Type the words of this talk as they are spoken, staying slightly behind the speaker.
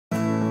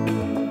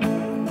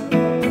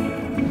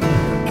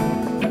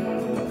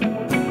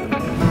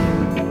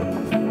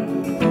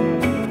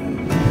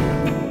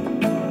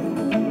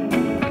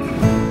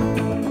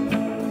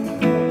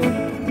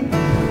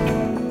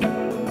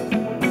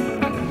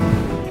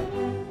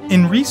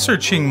In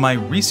researching my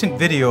recent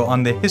video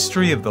on the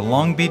history of the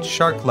Long Beach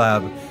Shark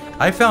Lab,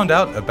 I found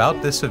out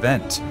about this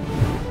event.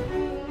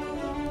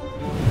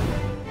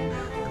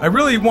 I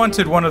really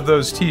wanted one of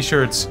those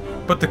t-shirts,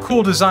 but the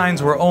cool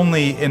designs were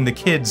only in the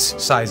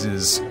kids'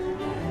 sizes.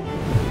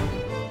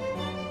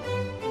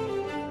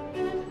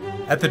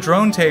 At the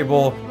drone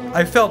table,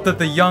 I felt that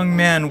the young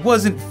man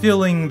wasn't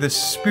feeling the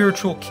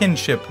spiritual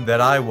kinship that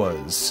I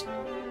was.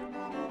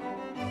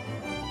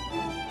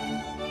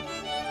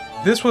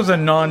 This was a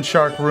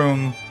non-shark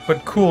room,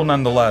 but cool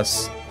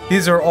nonetheless.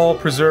 These are all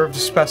preserved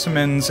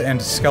specimens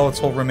and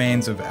skeletal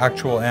remains of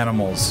actual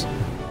animals.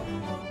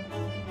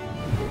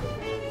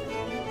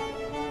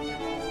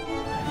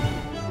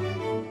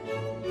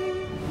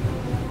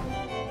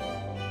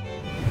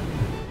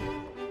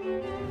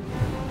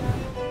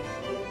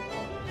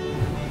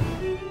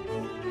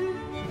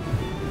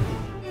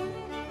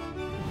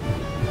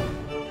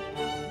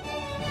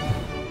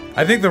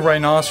 I think the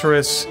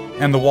rhinoceros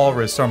and the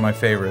walrus are my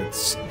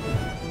favorites.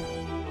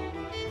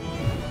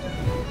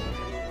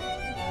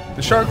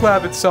 The Shark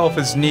Lab itself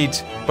is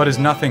neat, but is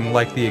nothing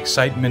like the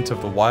excitement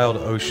of the wild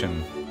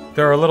ocean.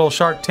 There are little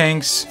shark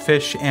tanks,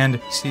 fish, and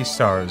sea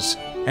stars.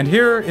 And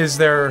here is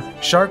their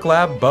Shark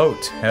Lab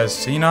boat, as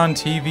seen on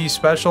TV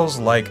specials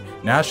like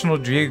National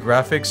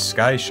Geographic's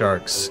Sky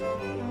Sharks.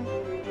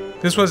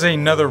 This was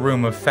another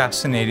room of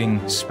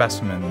fascinating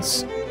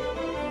specimens.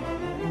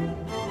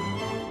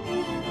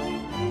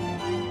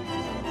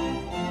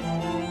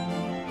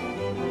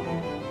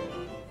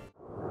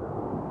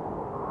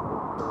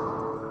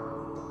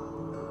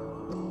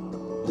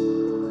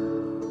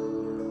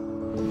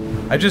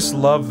 I just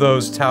love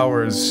those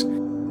towers.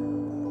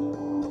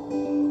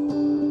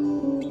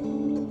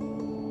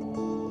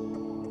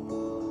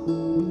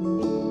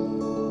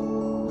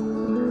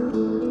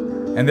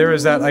 And there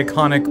is that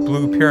iconic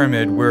blue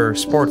pyramid where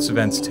sports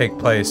events take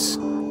place.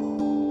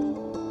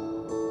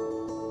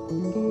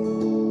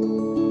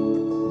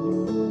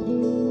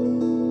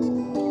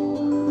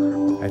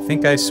 I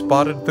think I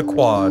spotted the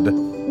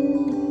quad.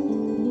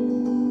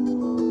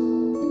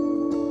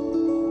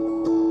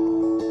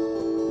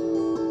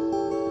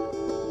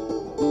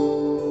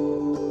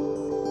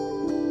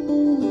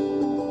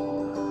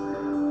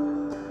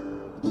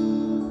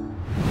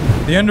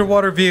 The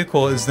underwater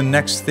vehicle is the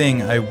next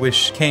thing I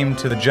wish came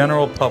to the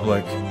general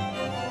public.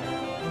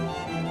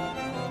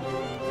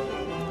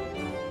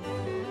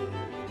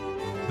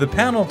 The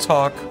panel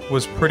talk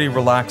was pretty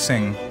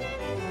relaxing.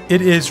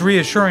 It is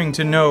reassuring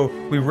to know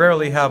we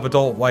rarely have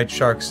adult white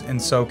sharks in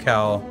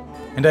SoCal,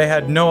 and I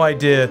had no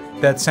idea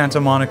that Santa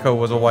Monica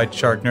was a white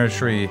shark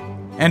nursery,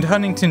 and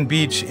Huntington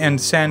Beach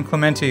and San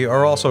Clemente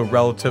are also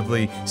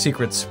relatively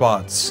secret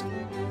spots.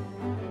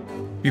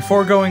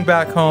 Before going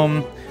back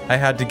home, I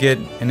had to get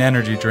an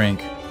energy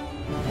drink.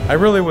 I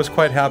really was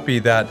quite happy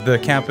that the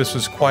campus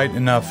was quiet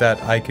enough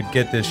that I could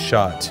get this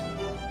shot.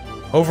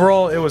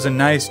 Overall, it was a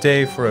nice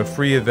day for a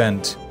free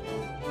event.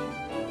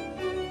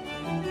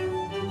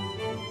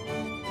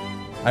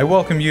 I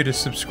welcome you to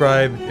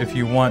subscribe if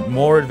you want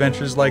more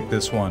adventures like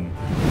this one.